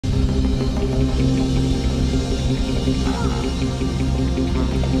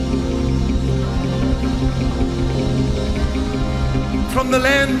From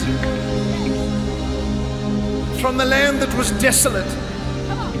the land that was desolate,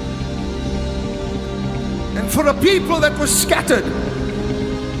 and for a people that was scattered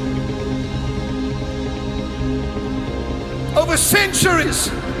over centuries,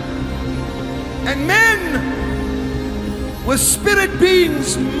 and men with spirit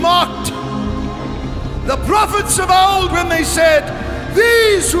beings mocked the prophets of old when they said,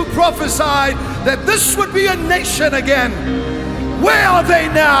 these who prophesied that this would be a nation again, where are they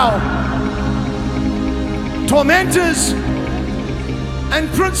now? Tormentors and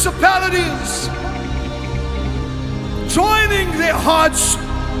principalities joining their hearts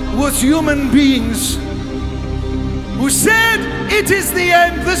with human beings who said, it is the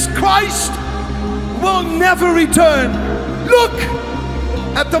end, this Christ will never return. Look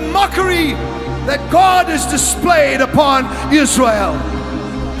at the mockery that God has displayed upon Israel.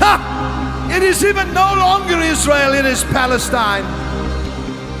 Ha! It is even no longer Israel, it is Palestine.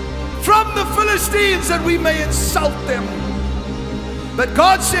 From the Philistines, that we may insult them. But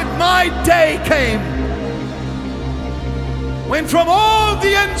God said, my day came when from all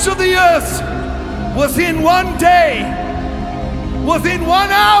the ends of the earth, within one day, within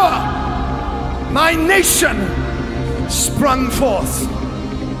 1 hour, my nation sprung forth.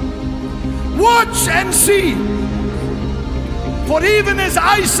 Watch and see, for even as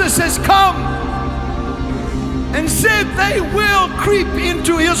ISIS has come and said they will creep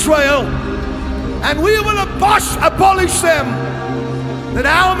into Israel and we will abolish them, that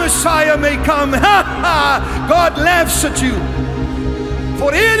our Messiah may come. Ha ha! God laughs at you.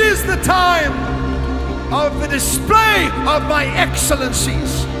 For it is the time of the display of my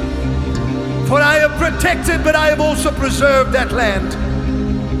excellencies. For I have protected, but I have also preserved that land.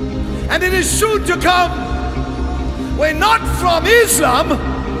 And it is soon to come, where not from Islam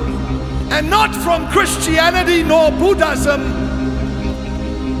and not from Christianity nor Buddhism,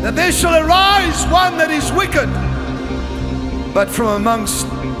 that there shall arise one that is wicked, but from amongst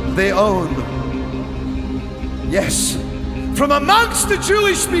their own. Yes, from amongst the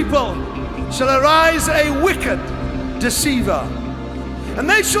Jewish people shall arise a wicked deceiver. And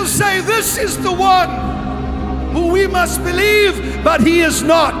they shall say, this is the one who we must believe, but he is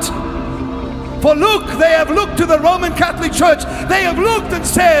not. For look, they have looked to the Roman Catholic Church. They have looked and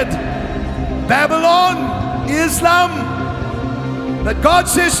said, Babylon, Islam. But God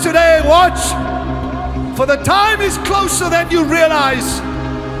says today, watch, for the time is closer than you realize.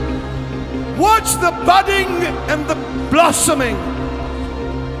 Watch the budding and the blossoming.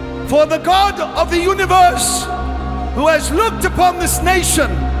 For the God of the universe, who has looked upon this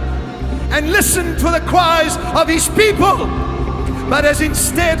nation and listened to the cries of his people, but has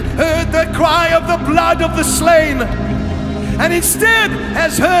instead heard the cry of the blood of the slain, and instead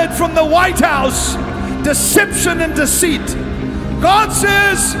has heard from the White House deception and deceit. God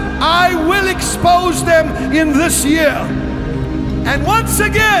says, I will expose them in this year. And once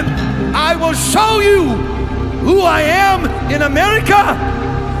again, I will show you who I am in America,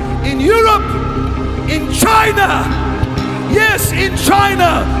 in Europe, in China. Yes, in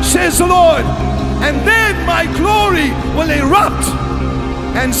China, says the Lord. And then my glory will erupt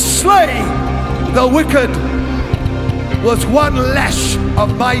and slay the wicked with one lash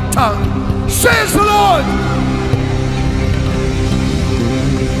of my tongue, says the Lord.